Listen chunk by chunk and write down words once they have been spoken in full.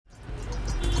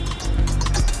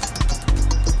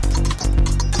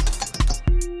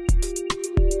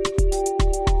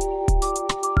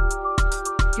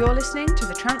You're listening to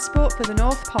the Transport for the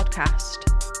North podcast.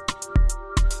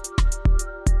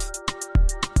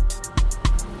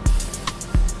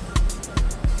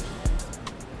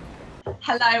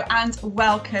 Hello and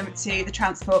welcome to the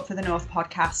Transport for the North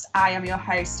podcast. I am your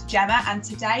host, Gemma, and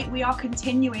today we are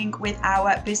continuing with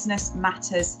our Business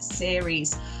Matters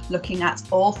series, looking at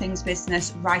all things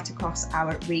business right across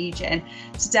our region.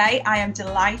 Today, I am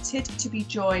delighted to be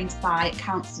joined by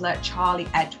Councillor Charlie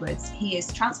Edwards. He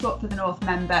is Transport for the North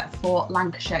member for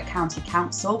Lancashire County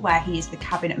Council, where he is the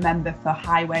Cabinet member for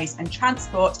Highways and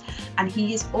Transport, and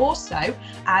he is also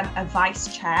a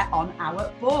Vice Chair on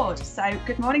our board. So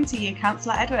good morning to you, Councillor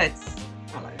Edwards.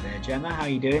 Hello there, Gemma. How are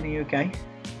you doing? Are you okay?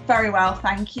 Very well,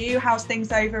 thank you. How's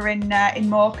things over in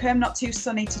Morecambe? Not too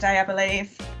sunny today, I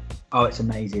believe. Oh, it's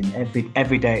amazing.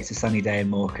 Every day it's a sunny day in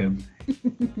Morecambe.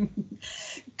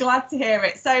 Glad to hear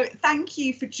it. So thank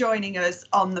you for joining us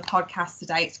on the podcast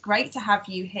today. It's great to have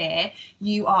you here.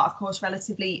 You are, of course,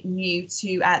 relatively new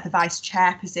to the Vice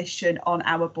Chair position on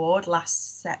our board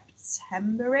last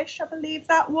September-ish, I believe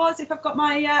that was, if I've got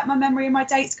my memory and my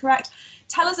dates correct.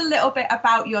 Tell us a little bit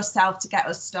about yourself to get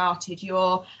us started,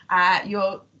 your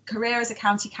career as a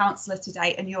county councillor to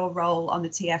date and your role on the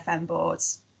TfN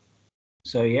boards.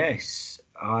 So yes,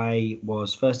 I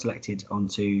was first elected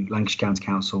onto Lancashire County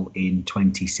Council in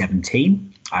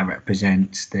 2017. I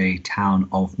represent the town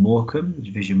of Morecambe,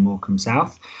 Division Morecambe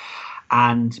South.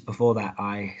 And before that,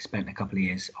 I spent a couple of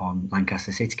years on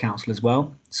Lancaster City Council as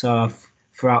well. So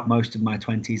throughout most of my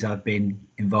 20s, I've been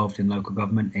involved in local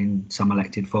government in some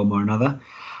elected form or another.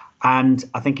 And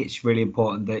I think it's really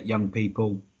important that young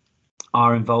people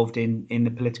are involved in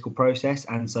the political process.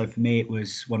 And so for me, it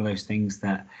was one of those things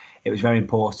that it was very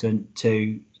important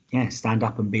to stand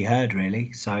up and be heard,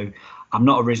 really. So I'm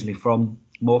not originally from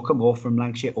Morecambe or from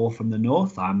Lancashire or from the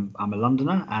north. I'm a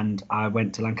Londoner, and I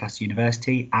went to Lancaster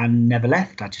University and never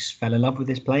left. I just fell in love with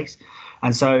this place.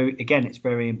 And so, again, it's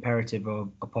very imperative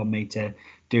upon me to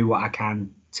do what I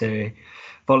can to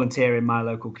volunteer in my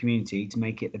local community to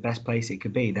make it the best place it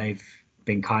could be. They've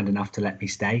been kind enough to let me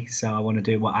stay, so I want to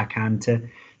do what I can to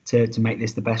make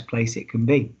this the best place it can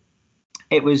be.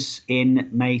 It was in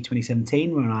May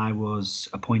 2017 when I was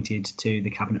appointed to the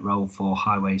Cabinet role for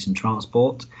Highways and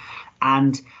Transport.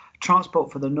 And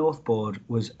Transport for the North Board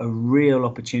was a real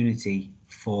opportunity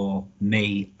for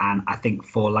me, and I think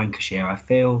for Lancashire. I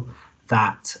feel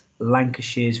that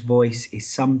Lancashire's voice is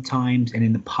sometimes and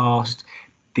in the past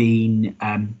been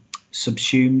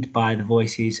subsumed by the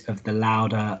voices of the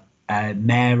louder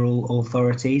mayoral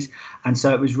authorities. And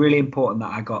so it was really important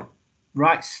that I got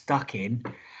right stuck in,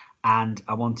 and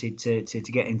I wanted to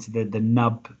get into the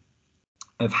nub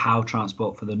of how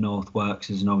Transport for the North works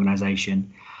as an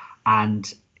organisation. And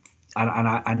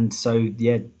so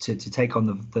to take on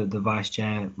the vice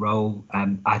chair role,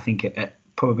 I think at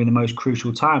probably the most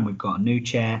crucial time. We've got a new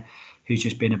chair who's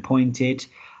just been appointed,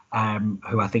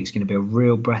 who I think is going to be a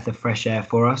real breath of fresh air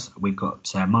for us. We've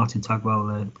got Martin Tugwell,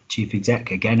 the chief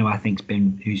exec, again, who I think's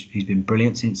who's been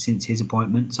brilliant since his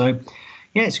appointment. So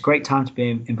yeah, it's a great time to be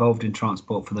involved in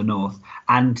Transport for the North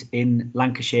and in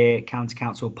Lancashire County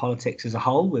Council politics as a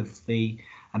whole, with the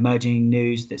emerging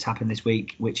news that's happened this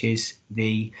week, which is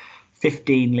the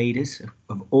 15 leaders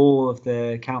of all of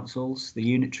the councils, the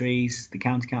unitaries, the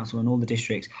county council and all the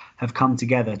districts have come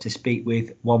together to speak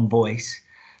with one voice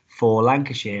for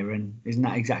Lancashire. And isn't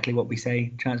that exactly what we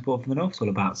say Transport for the North is all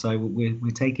about? So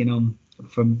we're taking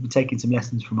some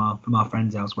lessons from our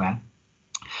friends elsewhere.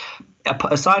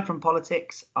 Aside from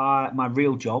politics, my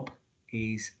real job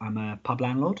is I'm a pub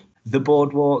landlord. The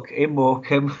Boardwalk in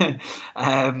Morecambe.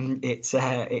 It's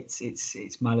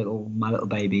my little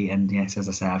baby, and yes, as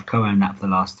I say, I've co-owned that for the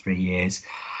last 3 years,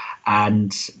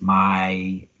 and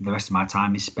the rest of my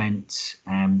time is spent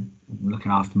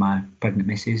looking after my pregnant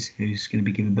missus, who's going to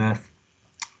be giving birth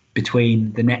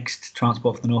between the next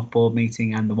Transport for the North Board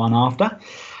meeting and the one after,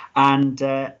 and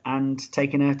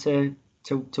taking her to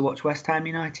watch West Ham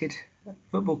United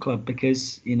Football Club,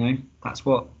 because that's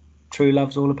what true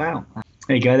love's all about.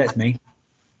 There you go. That's me.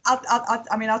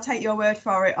 I'll take your word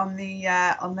for it on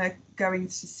the going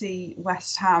to see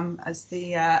West Ham as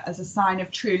a sign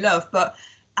of true love. But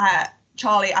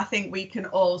Charlie, I think we can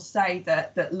all say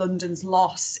that London's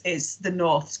loss is the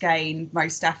North's gain.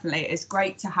 Most definitely, it's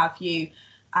great to have you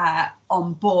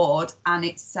on board, and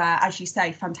it's as you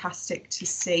say, fantastic to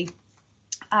see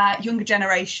younger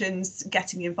generations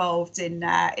getting involved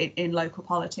in local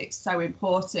politics. So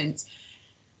important.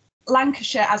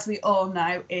 Lancashire, as we all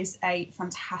know, is a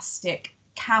fantastic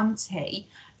county.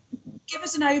 Give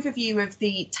us an overview of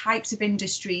the types of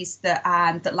industries that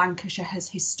Lancashire has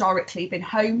historically been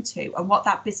home to, and what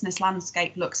that business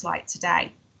landscape looks like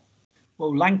today.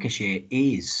 Well, Lancashire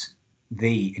is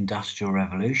the industrial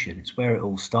revolution. It's where it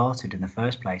all started in the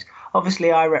first place.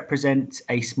 Obviously, I represent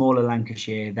a smaller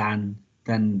Lancashire than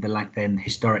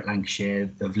historic Lancashire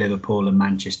of Liverpool and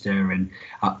Manchester and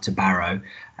up to Barrow.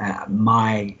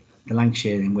 The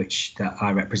Lancashire in which that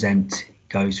I represent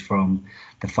goes from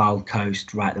the Fylde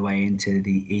coast right the way into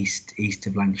the east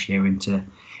of Lancashire,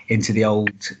 into the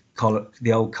old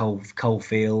coal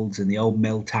fields and the old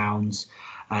mill towns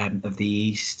of the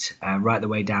east, right the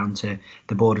way down to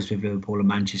the borders with Liverpool and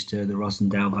Manchester, the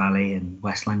Rossendale Valley and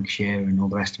West Lancashire and all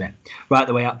the rest of it, right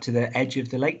the way up to the edge of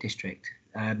the Lake District.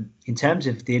 In terms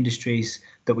of the industries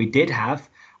that we did have,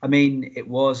 I mean, it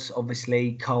was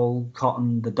obviously coal,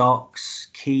 cotton, the docks,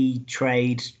 key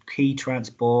trade, key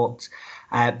transport.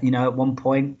 At one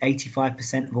point,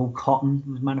 85% of all cotton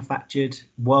was manufactured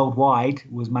worldwide,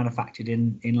 was manufactured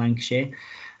in Lancashire.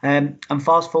 And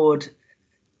fast forward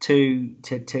to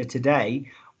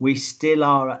today, we still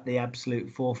are at the absolute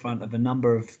forefront of a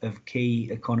number of key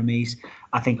economies.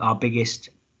 I think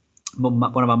one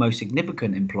of our most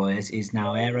significant employers is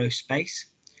now aerospace,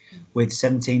 with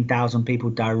 17,000 people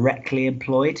directly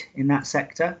employed in that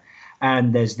sector.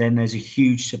 And there's a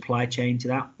huge supply chain to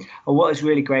that. And what is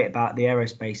really great about the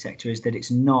aerospace sector is that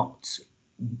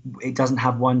it doesn't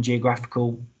have one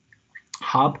geographical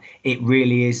hub. It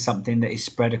really is something that is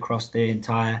spread across the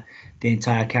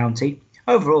entire county.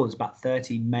 Overall, there's about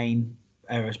 30 main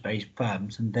aerospace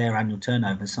firms, and their annual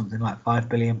turnover is something like £5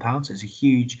 billion. It's a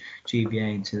huge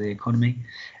GVA into the economy.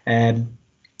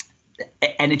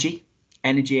 Energy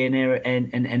and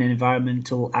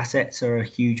environmental assets are a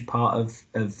huge part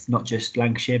of not just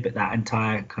Lancashire, but that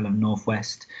entire kind of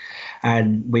northwest.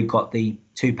 And we've got the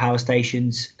 2 power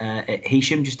stations at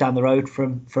Heysham, just down the road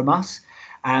from us.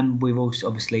 And we've also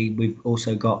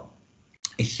got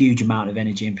a huge amount of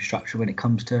energy infrastructure when it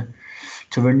comes to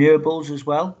renewables as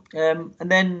well. And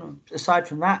then aside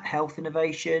from that, health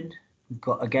innovation. We've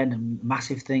got, again, a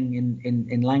massive thing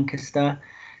in Lancaster.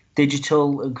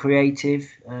 Digital and creative,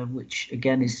 which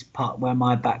again is part where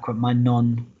my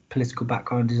non-political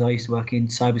background is. I used to work in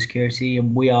cybersecurity,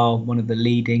 and we are one of the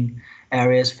leading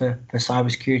areas for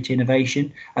cybersecurity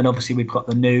innovation. And obviously, we've got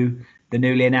the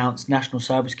newly announced National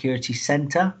Cybersecurity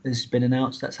Centre. This has been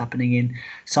announced. That's happening in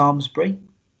Samlesbury.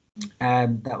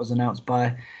 That was announced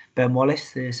by Ben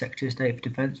Wallace, the Secretary of State for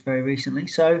Defence, very recently.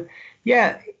 So,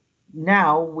 yeah.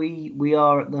 Now we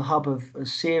are at the hub of a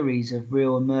series of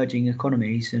real emerging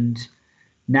economies, and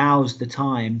now's the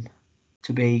time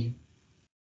to be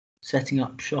setting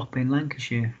up shop in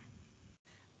Lancashire.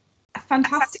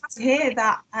 Fantastic to hear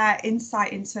that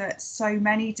insight into so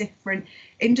many different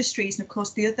industries. And of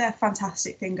course, the other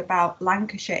fantastic thing about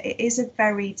Lancashire, it is a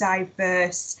very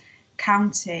diverse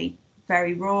county.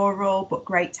 Very rural, but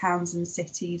great towns and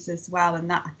cities as well,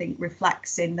 and that I think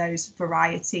reflects in those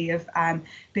variety of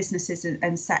businesses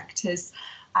and sectors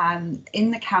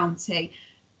in the county.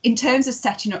 In terms of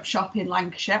setting up shop in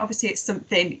Lancashire, obviously it's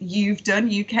something you've done.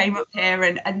 You came up here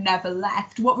and never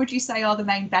left. What would you say are the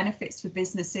main benefits for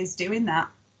businesses doing that?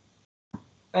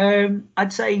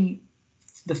 I'd say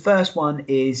the first one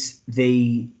is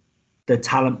the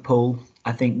talent pool.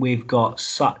 I think we've got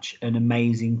such an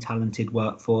amazing, talented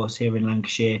workforce here in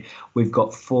Lancashire. We've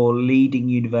got 4 leading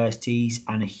universities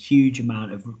and a huge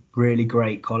amount of really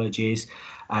great colleges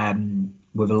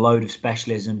with a load of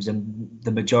specialisms, and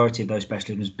the majority of those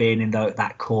specialisms being in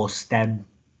that core STEM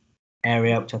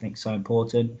area, which I think is so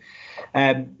important.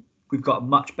 We've got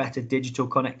much better digital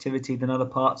connectivity than other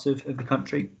parts of the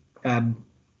country.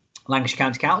 Lancashire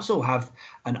County Council have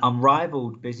an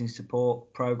unrivaled business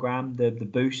support programme, the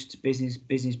Boost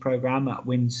business programme that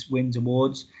wins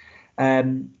awards.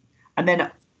 And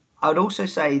then I would also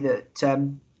say that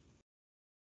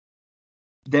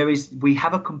we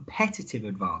have a competitive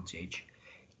advantage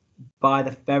by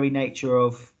the very nature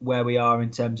of where we are,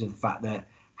 in terms of the fact that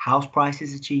house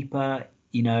prices are cheaper,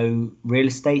 real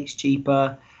estate's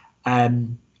cheaper.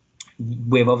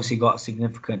 We've obviously got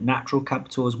significant natural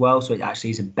capital as well, so it actually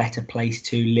is a better place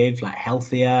to live, like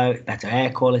healthier, better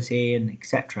air quality, and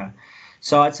etc.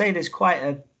 So I'd say there's quite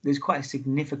a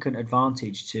significant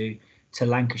advantage to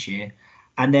Lancashire.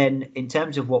 And then in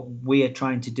terms of what we are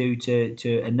trying to do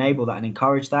to enable that and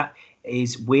encourage that,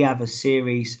 is we have a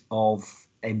series of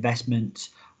investment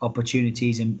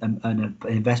opportunities and an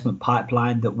investment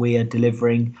pipeline that we are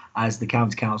delivering as the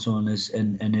County Council and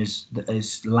as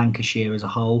Lancashire as a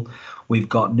whole. We've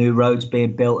got new roads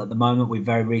being built at the moment. We've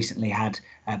very recently had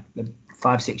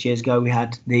 5-6 years ago, we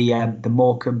had the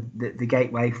Morecambe, the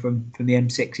gateway from the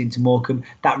M6 into Morecambe.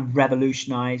 That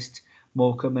revolutionised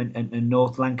Morecambe and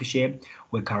North Lancashire.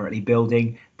 We're currently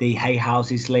building the Hay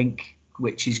Houses link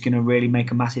which is going to really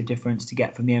make a massive difference to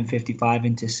get from the M55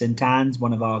 into St Anne's,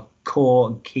 one of our core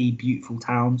and key beautiful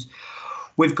towns.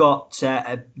 We've got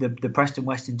the Preston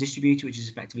Western Distributor, which is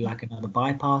effectively like another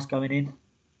bypass going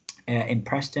in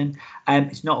Preston.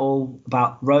 It's not all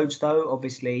about roads, though.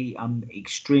 Obviously, I'm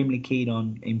extremely keen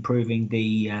on improving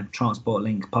the transport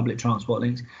links, public transport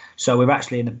links. So we're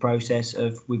actually in the process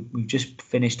of, we've just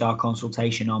finished our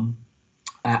consultation on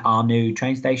our new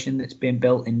train station that's being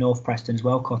built in North Preston as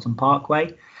well, Cottam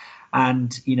Parkway.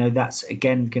 And, you know, that's,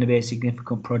 again, going to be a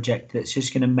significant project that's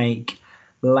just going to make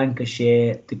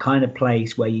Lancashire the kind of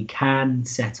place where you can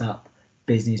set up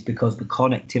business because the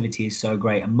connectivity is so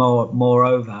great. And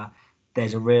moreover,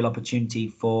 there's a real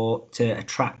opportunity to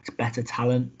attract better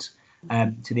talent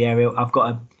to the area. I've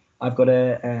got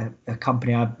a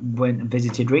company I went and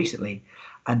visited recently,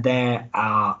 and they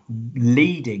are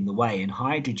leading the way in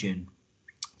hydrogen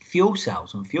fuel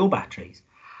cells and fuel batteries,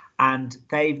 and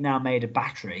they've now made a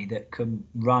battery that can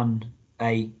run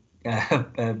like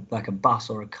a bus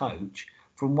or a coach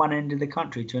from one end of the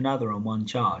country to another on one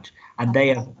charge, and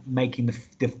they are making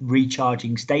the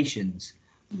recharging stations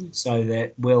so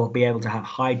that we'll be able to have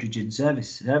hydrogen service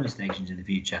stations in the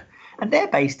future. And they're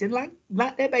based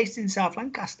in South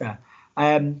Lancaster,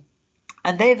 and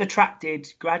they've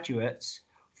attracted graduates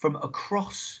from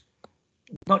across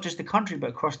not just the country, but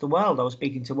across the world. I was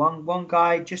speaking to one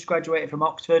guy just graduated from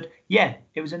Oxford. Yeah,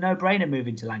 it was a no-brainer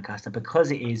moving to Lancaster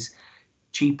because it is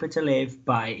cheaper to live,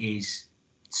 but it is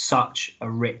such a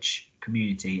rich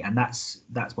community, and that's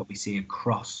what we see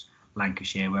across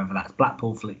Lancashire, whether that's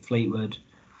Blackpool, Fleetwood,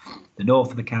 the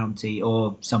north of the county,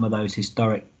 or some of those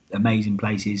historic, amazing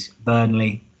places.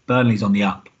 Burnley's on the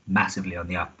up, massively on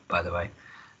the up, by the way.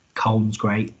 Colne's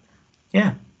great.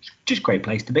 Yeah, just great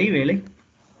place to be, really.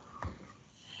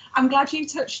 I'm glad you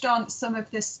touched on some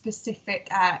of the specific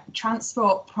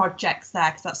transport projects there,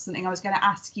 because that's something I was going to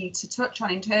ask you to touch on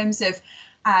in terms of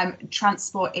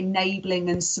transport enabling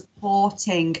and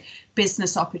supporting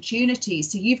business opportunities.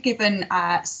 So you've given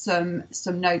some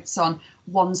notes on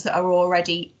ones that are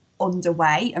already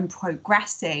underway and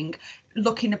progressing.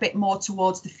 Looking a bit more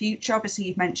towards the future, obviously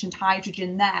you've mentioned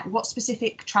hydrogen there. What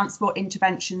specific transport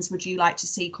interventions would you like to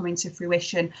see coming to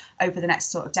fruition over the next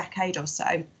sort of decade or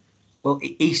so? Well,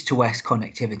 east to west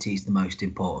connectivity is the most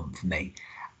important for me,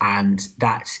 and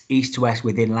that's east to west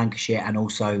within Lancashire and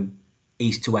also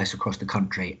east to west across the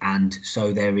country. And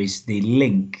so there is the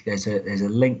link. There's a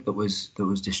link that was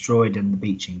destroyed in the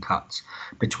beaching cuts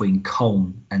between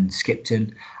Colne and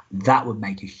Skipton. That would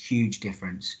make a huge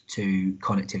difference to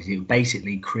connectivity. It would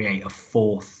basically create a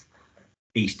fourth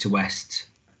east to west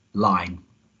line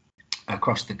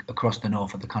across the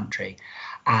north of the country,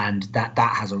 and that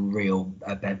has a real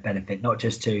benefit, not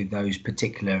just to those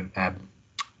particular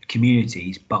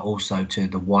communities, but also to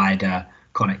the wider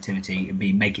connectivity.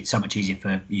 And make it so much easier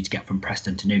for you to get from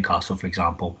Preston to Newcastle, for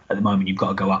example. At the moment, you've got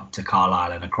to go up to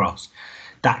Carlisle and across,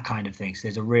 that kind of thing. So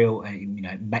there's a real,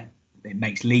 it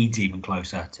makes Leeds even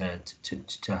closer to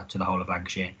the whole of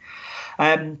Lancashire.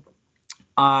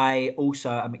 I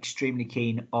also am extremely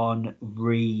keen on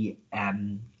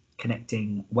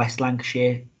connecting West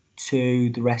Lancashire to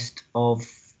the rest of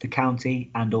the county,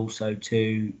 and also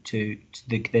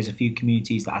there's a few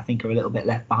communities that I think are a little bit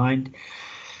left behind.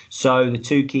 So the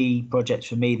two key projects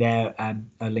for me there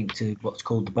are linked to what's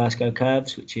called the Burscough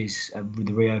Curves, which is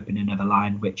the reopening of a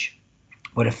line which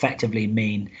would effectively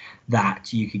mean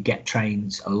that you could get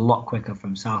trains a lot quicker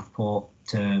from Southport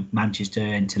to Manchester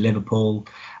and to Liverpool.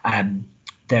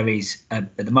 There is,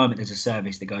 at the moment, there's a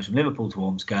service that goes from Liverpool to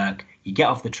Ormskirk. You get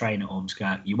off the train at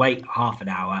Ormskirk, you wait half an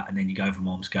hour, and then you go from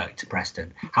Ormskirk to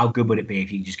Preston. How good would it be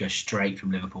if you could just go straight from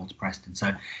Liverpool to Preston?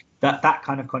 So that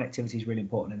kind of connectivity is really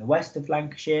important in the west of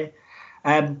Lancashire.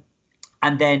 And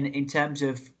then in terms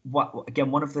of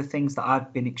one of the things that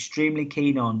I've been extremely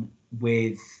keen on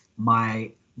with my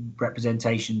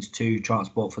representations to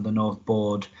Transport for the North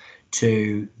Board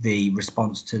to the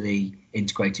response to the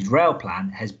integrated rail plan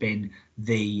has been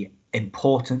the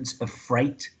importance of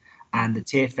freight, and the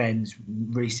TfN's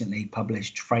recently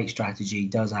published freight strategy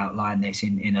does outline this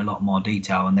in a lot more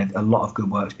detail, and a lot of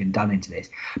good work's been done into this.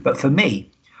 But for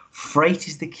me, freight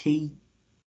is the key.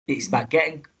 It's about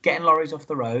getting lorries off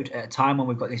the road at a time when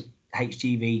we've got this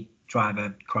HGV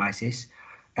driver crisis.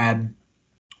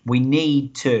 We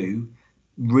need to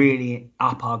really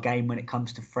up our game when it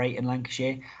comes to freight in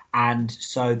Lancashire, and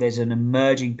so there's an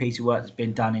emerging piece of work that's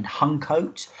been done in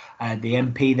Huncote. The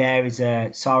MP there is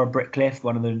Sarah Brickcliffe,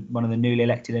 one of the newly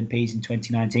elected MPs in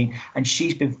 2019, and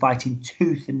she's been fighting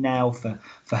tooth and nail for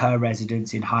her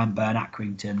residents in Hyndburn,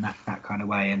 Accrington, that kind of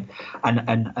way. And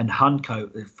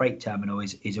Huncote, the freight terminal,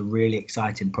 is a really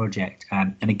exciting project.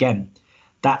 And again,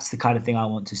 that's the kind of thing I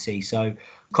want to see. So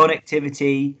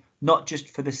connectivity, not just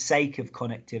for the sake of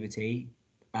connectivity,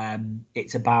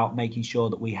 it's about making sure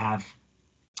that we have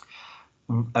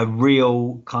a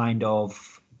real kind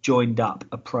of joined up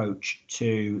approach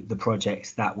to the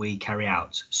projects that we carry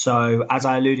out. So as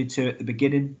I alluded to at the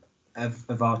beginning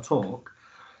of our talk,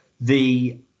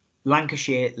 the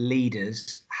Lancashire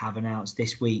leaders have announced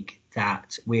this week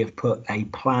that we have put a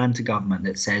plan to government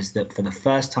that says that for the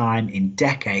first time in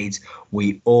decades,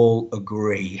 we all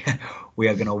agree we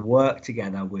are going to work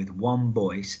together with one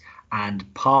voice.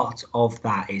 And part of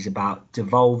that is about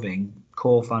devolving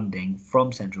core funding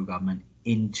from central government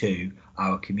into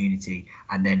our community,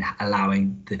 and then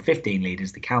allowing the 15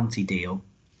 leaders, the county deal,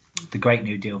 the Great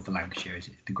New Deal for Lancashire,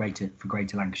 Greater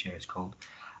Lancashire it's called,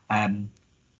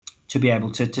 to be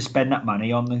able to spend that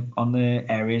money on the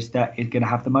areas that is going to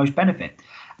have the most benefit.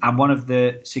 And one of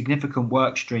the significant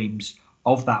work streams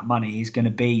of that money is going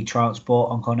to be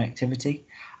transport and connectivity.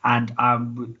 And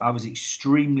I was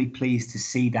extremely pleased to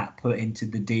see that put into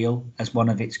the deal as one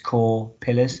of its core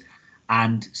pillars.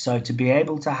 And so to be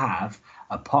able to have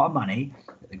a pot of money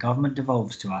that the government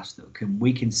devolves to us, that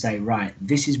we can say, right,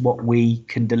 this is what we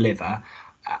can deliver,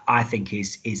 I think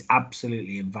is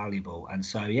absolutely invaluable. And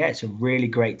so, yeah, it's a really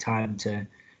great time to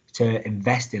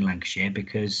invest in Lancashire,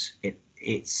 because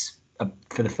it's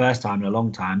for the first time in a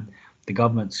long time, the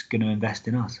government's going to invest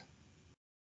in us.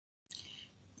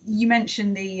 You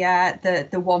mentioned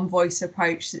the one voice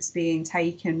approach that's being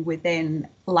taken within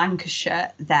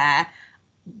Lancashire there.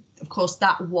 Of course,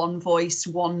 that one voice,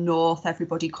 one north,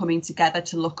 everybody coming together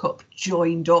to look up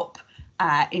joined up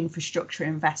infrastructure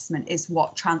investment is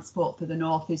what Transport for the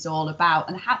North is all about.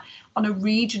 And how, on a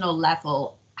regional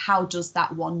level, how does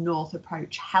that one north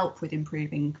approach help with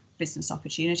improving business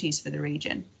opportunities for the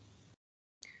region?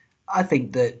 I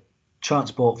think that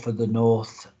Transport for the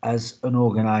North as an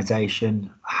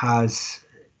organisation has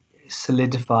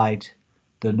solidified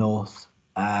the North,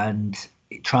 and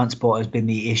transport has been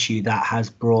the issue that has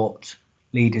brought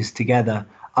leaders together.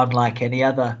 Unlike any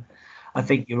other, I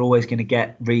think you're always going to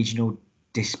get regional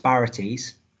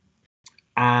disparities.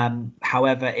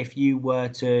 However, if you were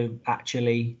to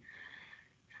actually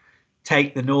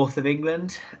take the north of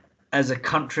England as a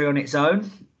country on its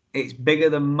own, it's bigger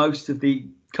than most of the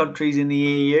countries in the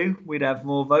EU. We'd have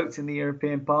more votes in the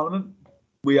European Parliament.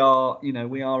 We are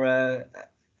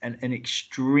an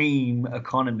extreme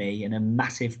economy and a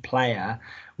massive player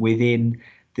within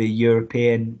the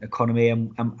European economy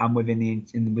and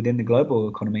within the global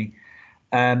economy.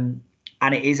 And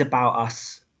it is about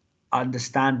us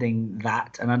understanding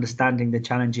that and understanding the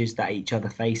challenges that each other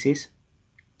faces.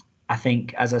 I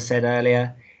think, as I said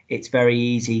earlier, it's very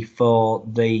easy for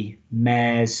the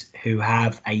mayors who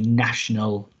have a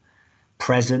national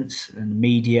presence and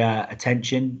media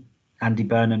attention. Andy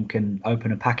Burnham can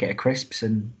open a packet of crisps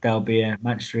and there'll be a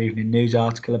Manchester Evening News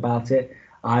article about it.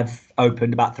 I've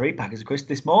opened about 3 packets of crisps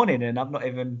this morning, and I'm not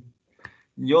even.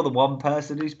 You're the one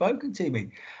person who's spoken to me.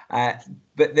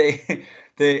 But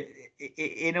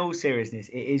in all seriousness,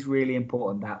 it is really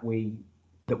important that we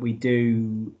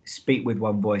do speak with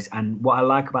one voice. And what I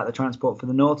like about the Transport for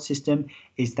the North system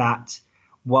is that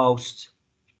whilst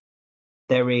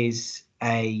there is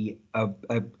a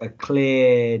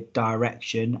clear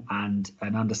direction and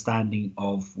an understanding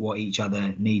of what each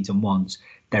other needs and wants,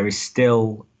 there is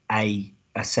still a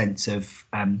sense of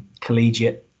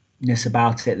collegiateness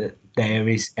about it,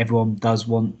 that everyone does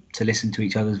want to listen to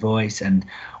each other's voice and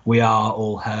we are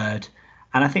all heard.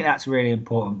 And I think that's really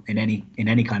important in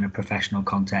any kind of professional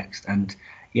context. And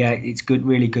yeah, it's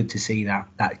really good to see that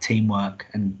teamwork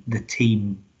and the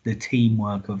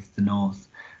teamwork of the North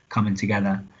coming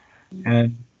together.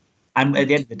 And at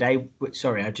the end of the day,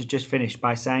 sorry, I just finished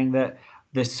by saying that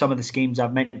some of the schemes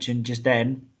I've mentioned just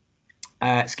then,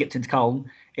 Skipton to Colne,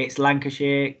 it's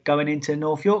Lancashire going into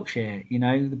North Yorkshire. You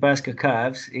know, the Berska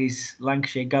Curves is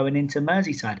Lancashire going into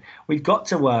Merseyside. We've got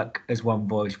to work as one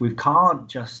voice. We can't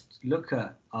just look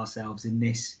at ourselves in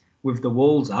this with the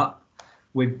walls up.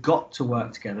 We've got to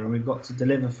work together and we've got to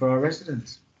deliver for our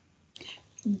residents.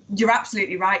 You're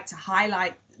absolutely right to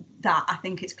highlight that. I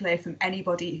think it's clear from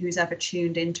anybody who's ever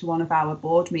tuned into one of our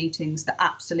board meetings that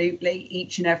absolutely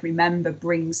each and every member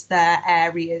brings their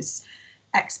areas,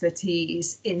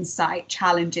 expertise, insight,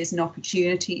 challenges and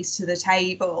opportunities to the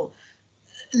table.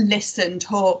 Listen,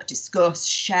 talk, discuss,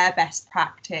 share best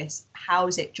practice. How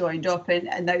is it joined up?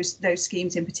 And those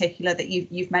schemes in particular that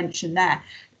you've mentioned there.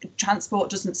 Transport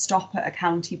doesn't stop at a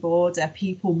county border.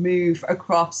 People move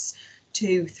across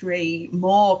 2, 3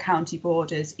 more county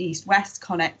borders, east-west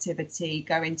connectivity,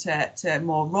 going to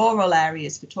more rural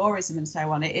areas for tourism and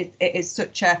so on. It is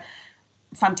such a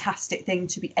fantastic thing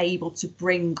to be able to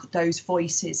bring those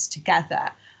voices together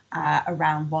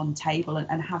around one table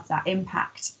and have that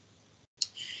impact.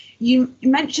 You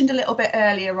mentioned a little bit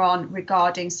earlier on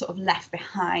regarding sort of left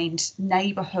behind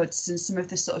neighbourhoods and some of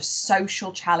the sort of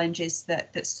social challenges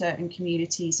that certain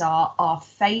communities are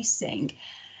facing.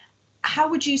 How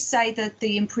would you say that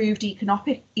the improved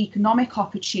economic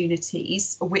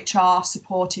opportunities, which are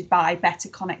supported by better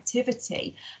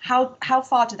connectivity, how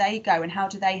far do they go, and how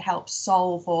do they help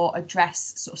solve or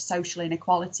address sort of social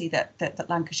inequality that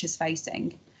Lancashire's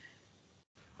facing?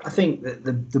 I think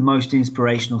that the most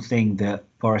inspirational thing that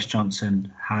Boris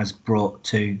Johnson has brought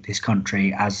to this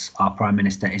country as our Prime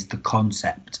Minister is the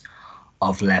concept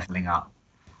of levelling up,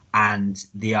 and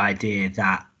the idea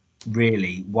that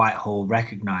really Whitehall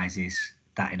recognises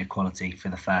that inequality for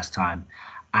the first time,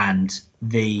 and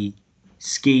the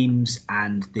schemes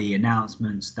and the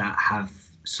announcements that have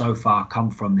so far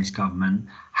come from this government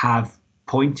have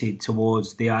pointed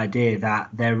towards the idea that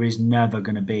there is never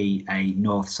going to be a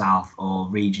north-south or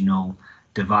regional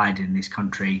divide in this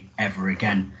country ever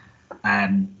again.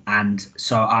 And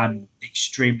so I'm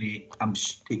extremely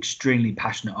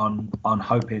passionate on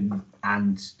hoping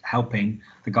and helping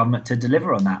the government to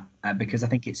deliver on that, because I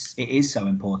think it is so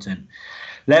important.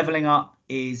 Levelling up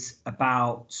is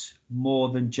about more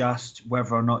than just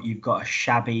whether or not you've got a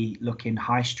shabby looking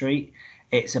high street.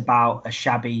 It's about a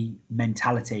shabby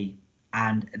mentality,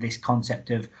 and this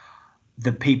concept of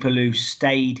the people who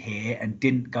stayed here and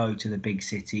didn't go to the big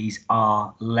cities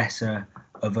are lesser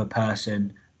of a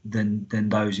person than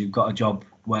those who've got a job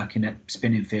working at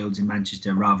spinning fields in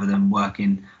Manchester rather than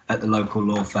working at the local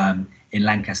law firm in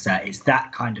Lancaster. It's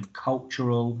that kind of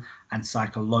cultural and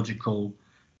psychological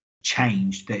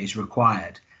change that is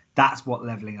required. That's what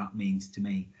levelling up means to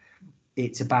me.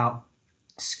 It's about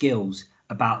skills,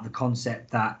 about the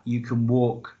concept that you can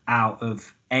walk out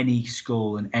of any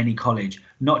school and any college,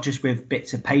 not just with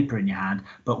bits of paper in your hand,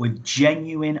 but with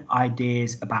genuine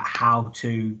ideas about how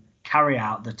to carry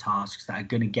out the tasks that are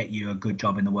going to get you a good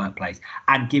job in the workplace,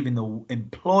 and giving the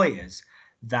employers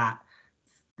that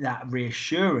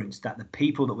reassurance that the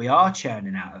people that we are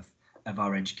churning out of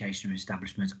our educational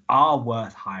establishments are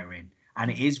worth hiring,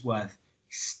 and it is worth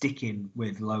sticking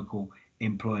with local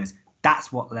employers.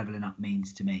 That's what levelling up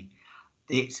means to me.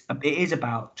 It is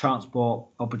about transport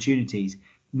opportunities,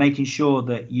 making sure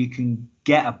that you can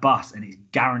get a bus and it's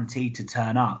guaranteed to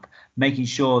turn up, making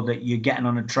sure that you're getting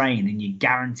on a train and you're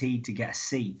guaranteed to get a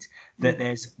seat, that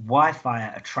there's Wi-Fi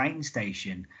at a train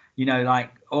station,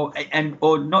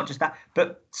 or not just that,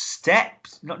 but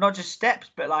steps, not just steps,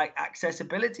 but like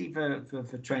accessibility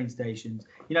for train stations.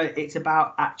 It's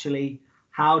about actually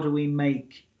how do we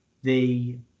make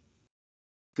the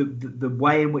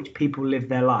way in which people live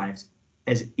their lives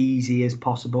as easy as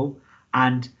possible.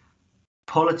 And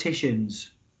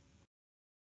politicians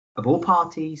of all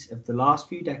parties of the last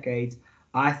few decades,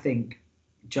 I think,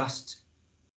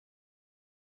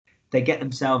 they get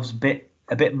themselves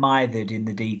a bit mithered in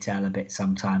the detail a bit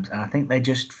sometimes, and I think they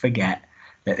just forget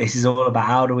that this is all about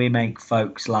how do we make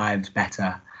folks' lives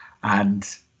better, and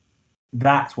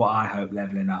that's what I hope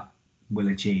levelling up will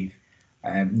achieve.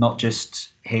 Not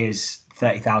just here's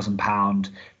 £30,000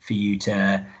 for you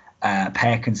to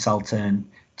pay a consultant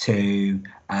to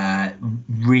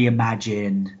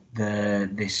reimagine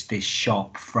this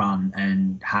shop front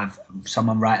and have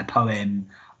someone write a poem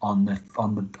on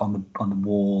the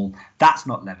wall. That's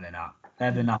not levelling up.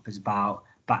 Levelling up is about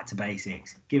back to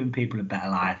basics, giving people a better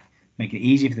life, making it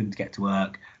easier for them to get to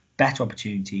work, better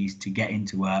opportunities to get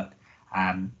into work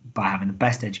by having the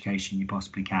best education you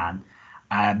possibly can,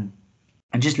 and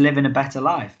just living a better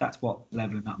life. That's what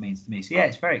levelling up means to me. So yeah,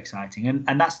 it's very exciting,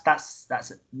 and that's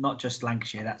not just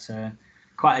Lancashire. That's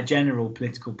quite a general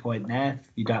political point there,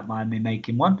 if you don't mind me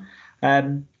making one.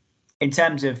 In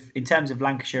terms of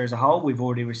Lancashire as a whole, we've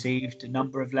already received a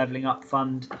number of levelling up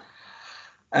fund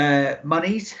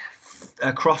monies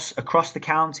across the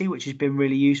county, which has been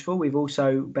really useful. We've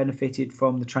also benefited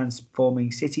from the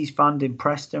Transforming Cities Fund in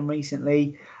Preston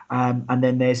recently, and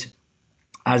then there's,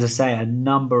 as I say, a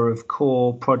number of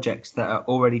core projects that are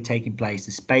already taking place.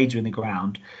 The spades are in the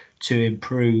ground to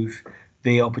improve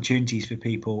the opportunities for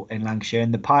people in Lancashire,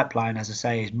 and the pipeline, as I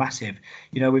say, is massive.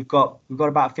 We've got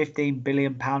about £15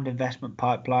 billion investment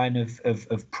pipeline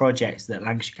of projects that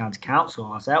Lancashire County Council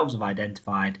ourselves have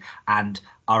identified and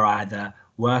are either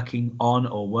working on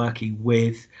or working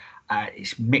with.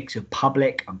 It's a mix of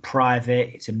public and private.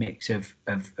 It's a mix of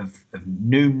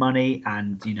new money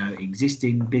and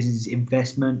existing business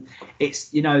investment.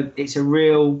 It's a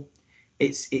real.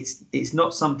 It's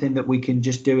not something that we can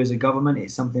just do as a government.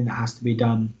 It's something that has to be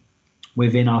done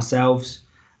within ourselves.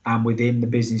 and within the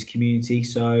business community.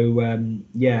 So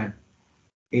yeah,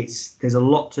 there's a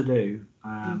lot to do.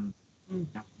 And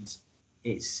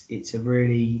it's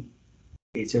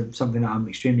something that I'm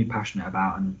extremely passionate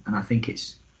about, and I think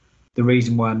it's the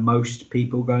reason why most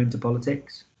people go into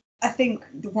politics. I think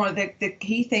one of the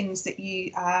key things that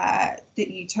you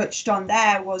touched on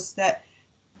there was that,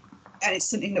 and it's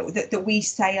something that we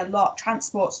say a lot,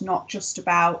 transport's not just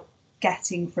about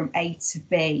getting from A to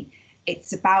B.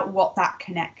 It's about what that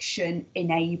connection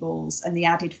enables and the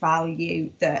added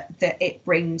value that it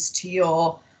brings to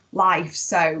your life.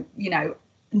 So,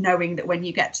 knowing that when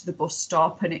you get to the bus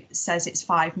stop and it says it's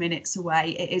 5 minutes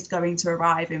away, it is going to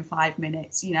arrive in 5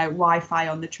 minutes. Wi-Fi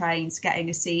on the trains, getting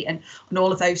a seat, and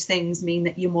all of those things mean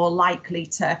that you're more likely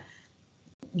to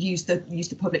use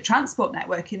the public transport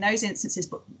network in those instances.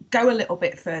 But go a little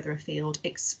bit further afield,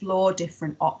 explore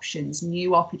different options,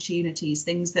 new opportunities,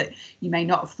 things that you may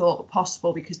not have thought were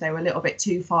possible because they were a little bit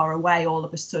too far away, all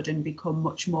of a sudden become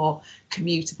much more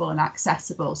commutable and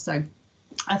accessible. So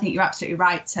I think you're absolutely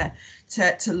right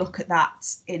to look at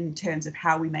that in terms of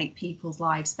how we make people's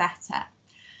lives better.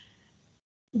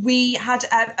 We had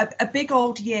a big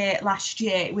old year last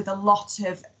year with a lot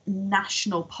of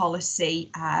national policy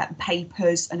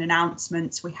papers and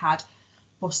announcements. We had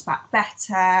Bus Back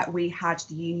Better, we had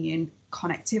the Union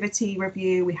Connectivity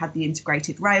Review, we had the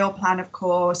Integrated Rail Plan, of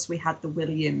course, we had the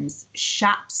Williams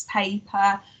Shapps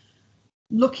paper.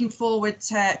 Looking forward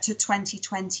to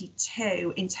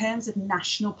 2022, in terms of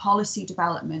national policy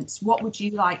developments, what would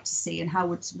you like to see, and how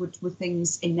would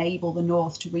things enable the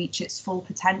North to reach its full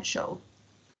potential?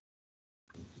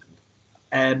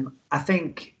 I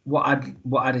think what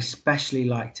I'd especially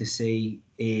like to see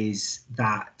is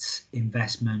that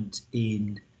investment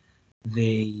in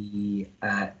the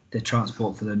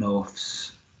Transport for the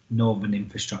North's Northern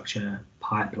Infrastructure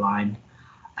Pipeline,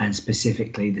 and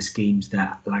specifically the schemes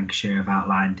that Lancashire have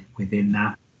outlined within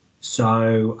that.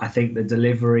 So I think the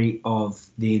delivery of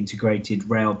the integrated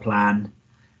rail plan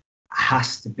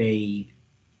has to be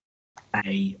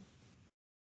a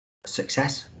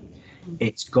success.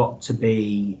 It's got to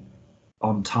be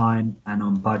on time and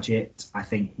on budget. I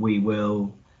think we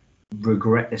will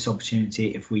regret this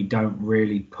opportunity if we don't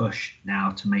really push now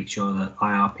to make sure that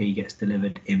IRP gets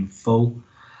delivered in full.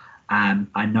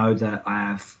 I know that I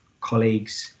have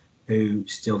colleagues who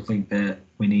still think that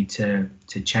we need to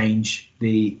change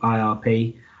the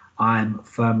IRP. I'm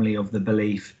firmly of the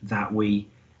belief that we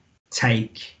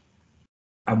take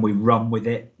and we run with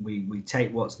it. We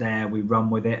take what's there, we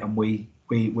run with it, and we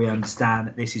understand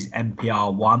that this is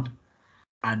NPR 1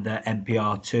 and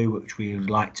NPR 2, which we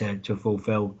would like to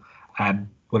fulfil,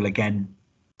 will again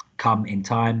come in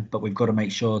time. But we've got to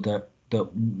make sure that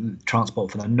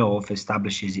Transport for the North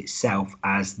establishes itself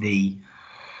as the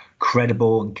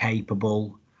credible and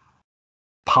capable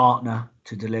partner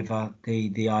to deliver the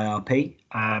IRP.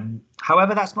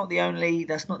 However, that's not the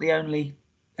only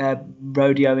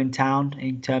rodeo in town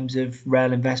in terms of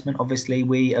rail investment. Obviously,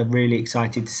 we are really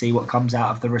excited to see what comes out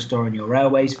of the Restoring Your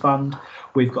Railways Fund.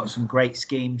 We've got some great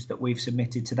schemes that we've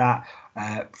submitted to that.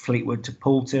 Fleetwood to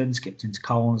Poulton, Skipton to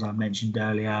Colne, as I mentioned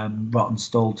earlier,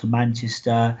 Rottenstall to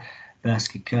Manchester,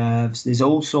 Berska Curves. There's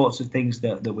all sorts of things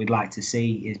that we'd like to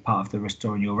see as part of the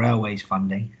Restoring Your Railways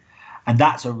funding. And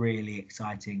that's a really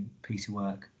exciting piece of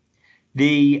work.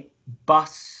 The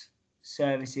bus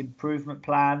service improvement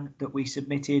plan that we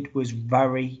submitted was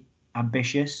very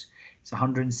ambitious. It's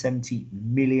 £170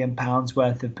 million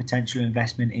worth of potential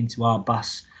investment into our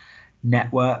bus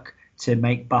network to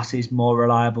make buses more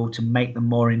reliable, to make them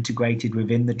more integrated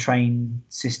within the train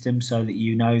system, so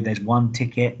that there's one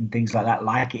ticket and things like that,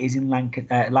 like it is in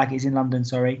London.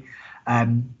 Sorry.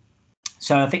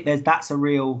 So I think that's a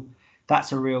real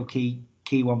key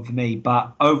one for me.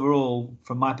 But overall,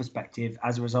 from my perspective,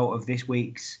 as a result of this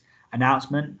week's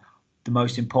announcement, the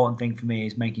most important thing for me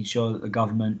is making sure that the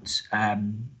government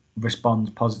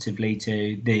responds positively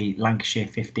to the Lancashire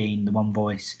 15, the one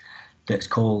voice that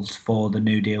calls for the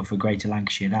New Deal for Greater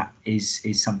Lancashire. That is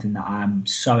something that I'm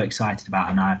so excited about,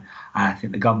 and I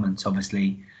think the government's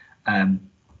obviously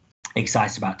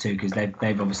excited about too, because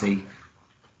they've obviously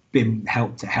been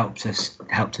helped us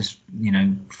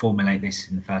formulate this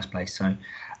in the first place. So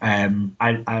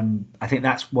I think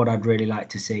that's what I'd really like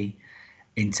to see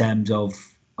in terms of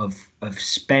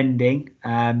spending,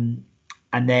 and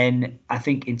then I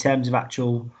think in terms of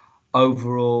actual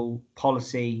overall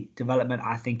policy development,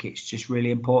 I think it's just really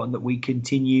important that we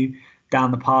continue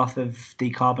down the path of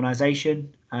decarbonisation.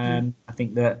 I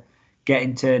think that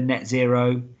getting to net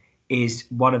zero is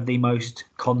one of the most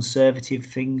conservative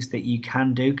things that you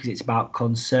can do, because it's about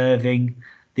conserving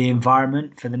the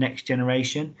environment for the next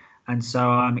generation. and so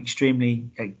I'm extremely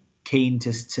keen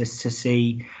to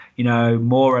see, you know,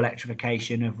 more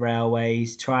electrification of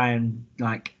railways, try and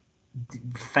like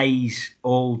phase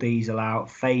all diesel out,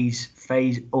 phase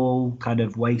all kind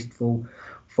of wasteful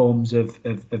forms of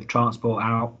transport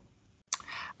out.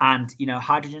 And, you know,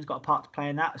 hydrogen's got a part to play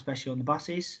in that, especially on the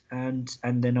buses. And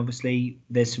then obviously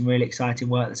there's some really exciting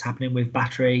work that's happening with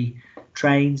battery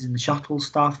trains and the shuttle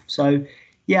stuff. So,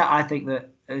 yeah, I think that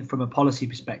from a policy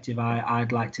perspective,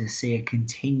 I'd like to see a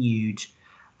continued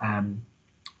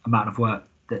amount of work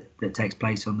that takes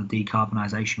place on the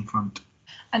decarbonisation front.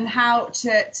 And how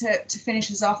to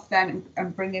finish us off then,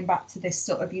 and bringing back to this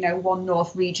sort of, you know, One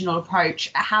North regional approach,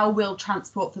 how will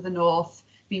Transport for the North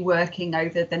be working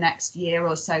over the next year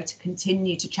or so to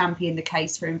continue to champion the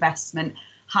case for investment,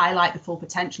 highlight the full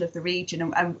potential of the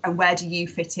region, and where do you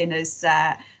fit in as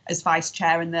Vice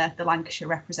Chair and the Lancashire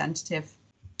representative?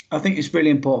 I think it's really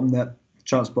important that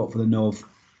Transport for the North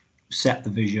set the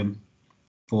vision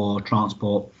for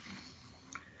transport,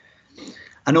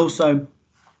 and also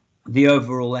the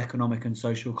overall economic and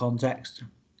social context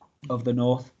of the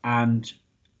North, and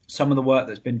some of the work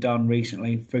that's been done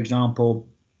recently. For example,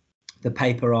 the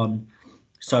paper on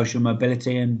social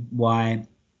mobility and why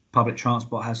public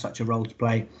transport has such a role to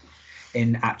play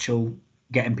in actual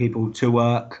getting people to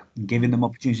work and giving them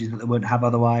opportunities that they wouldn't have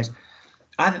otherwise.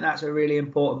 I think that's a really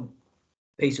important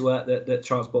piece of work that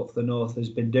Transport for the North has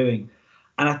been doing.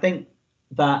 And I think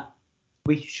that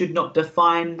we should not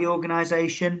define the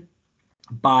organisation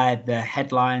by the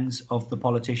headlines of the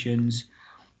politicians.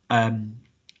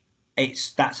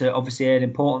 That's obviously an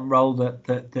important role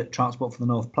that Transport for the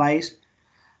North plays.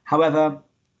 However,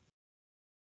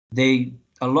 a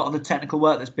lot of the technical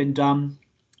work that's been done,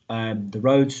 the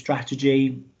road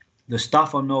strategy, the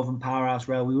stuff on Northern Powerhouse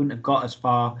Rail, we wouldn't have got as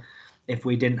far if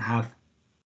we didn't have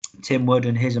Tim Wood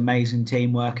and his amazing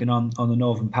team working on the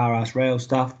Northern Powerhouse Rail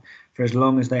stuff for as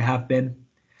long as they have been.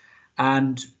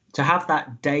 And to have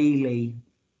that daily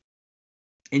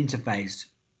interface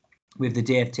with the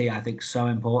DFT, I think, is so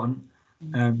important,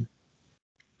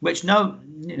 which no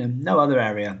other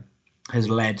area has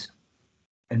led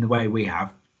in the way we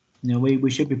have. You know, we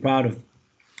should be proud of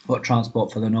what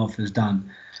Transport for the North has done,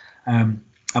 and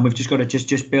we've just got to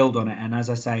just build on it. And as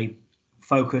I say,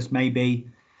 focus maybe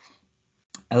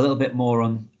a little bit more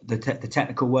on the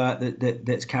technical work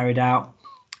that's carried out,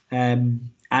 and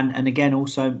again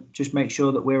also just make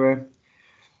sure that we're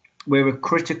a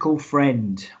critical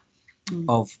friend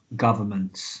of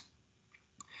governments,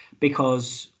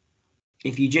 because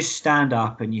if you just stand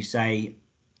up and you say,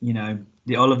 you know,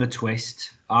 the Oliver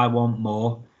Twist, I want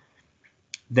more,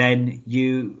 then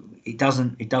it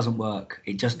doesn't work.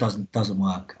 It just doesn't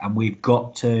work. And we've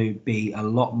got to be a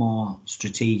lot more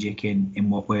strategic in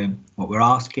what we're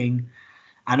asking,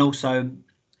 and also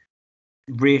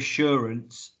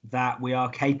reassurance that we are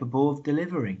capable of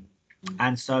delivering.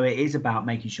 And so it is about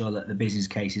making sure that the business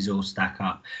cases all stack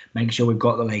up, making sure we've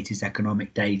got the latest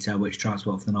economic data, which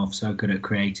Transport for the North is so good at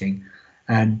creating,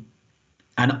 and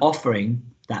offering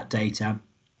that data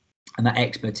and that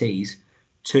expertise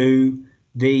to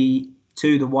the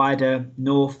wider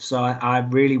North. So I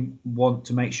really want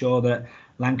to make sure that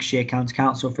Lancashire County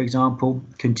Council, for example,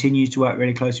 continues to work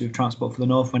really closely with Transport for the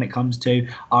North when it comes to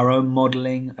our own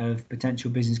modelling of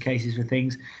potential business cases for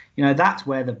things. You know, that's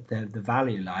where the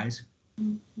value lies.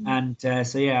 And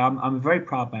so yeah, I'm a very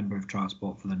proud member of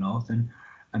Transport for the North, and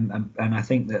I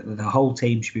think that the whole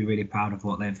team should be really proud of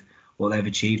what they've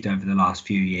achieved over the last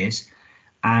few years.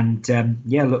 And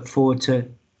yeah, look forward to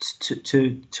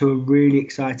a really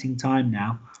exciting time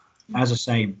now. As I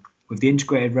say, with the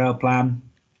integrated rail plan,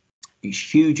 it's a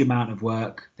huge amount of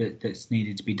work that's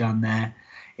needed to be done there.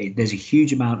 There's a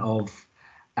huge amount of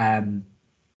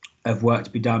work to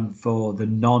be done for the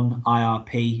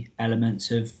non-IRP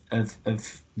elements of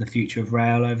the future of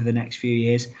rail over the next few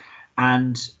years.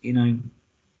 And, you know,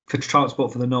 for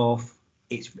Transport for the North,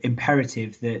 it's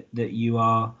imperative that you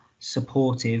are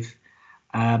supportive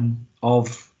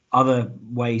of other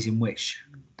ways in which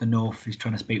the North is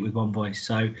trying to speak with one voice.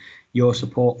 So your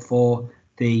support for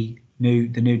the new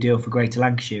deal for Greater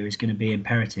Lancashire is going to be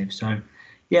imperative. So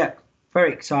yeah,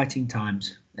 very exciting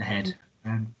times ahead.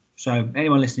 So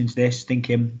anyone listening to this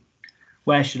thinking,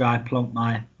 where should I plonk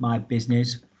my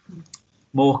business?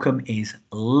 Morecambe is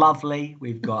lovely.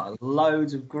 We've got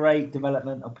loads of great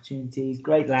development opportunities,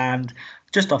 great land,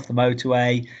 just off the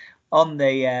motorway, on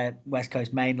the West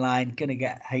Coast Main Line. Going to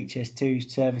get HS2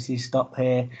 services stop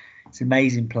here. It's an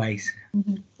amazing place.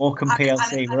 Morecambe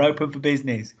PLC, we're open for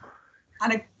business.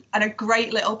 And a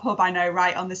great little pub, I know,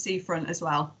 right on the seafront as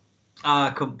well. I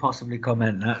couldn't possibly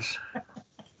comment. That's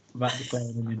about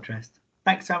declaring an interest. Thank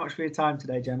Thanks so much for your time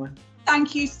today, Gemma.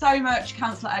 Thank you so much,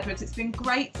 Councillor Edwards. It's been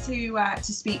great to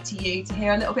speak to you, to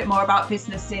hear a little bit more about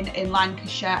business in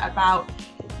Lancashire, about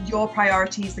your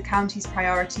priorities, the county's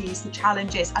priorities, the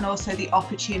challenges, and also the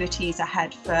opportunities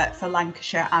ahead for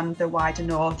Lancashire and the wider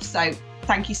north. So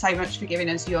thank you so much for giving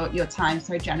us your time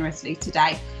so generously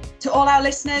today. To all our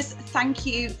listeners, thank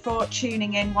you for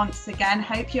tuning in once again.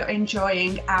 Hope you're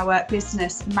enjoying our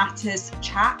Business Matters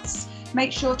chats.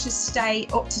 Make sure to stay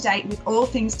up to date with all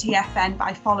things TfN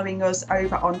by following us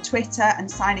over on Twitter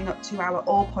and signing up to our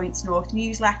All Points North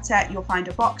newsletter. You'll find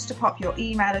a box to pop your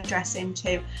email address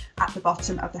into at the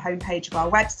bottom of the homepage of our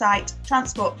website,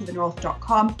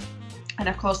 transportforthenorth.com. And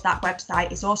of course, that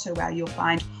website is also where you'll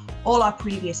find all our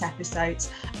previous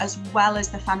episodes, as well as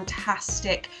the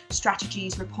fantastic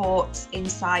strategies, reports,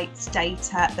 insights,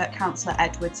 data that Councillor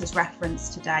Edwards has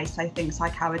referenced today. So things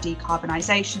like our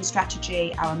decarbonisation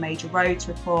strategy, our major roads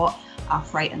report, our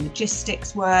freight and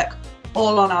logistics work,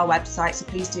 all on our website. So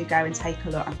please do go and take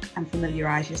a look and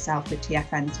familiarise yourself with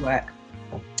TfN's work.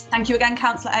 Thank you again,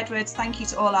 Councillor Edwards. Thank you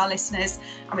to all our listeners,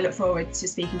 and we look forward to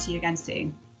speaking to you again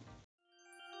soon.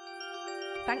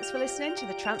 Thanks for listening to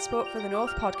the Transport for the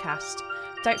North podcast.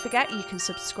 Don't forget you can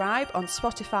subscribe on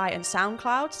Spotify and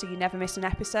SoundCloud so you never miss an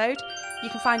episode. You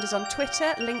can find us on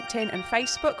Twitter, LinkedIn and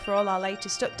Facebook for all our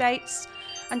latest updates.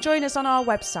 And join us on our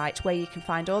website where you can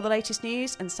find all the latest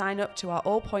news and sign up to our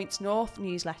All Points North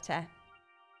newsletter.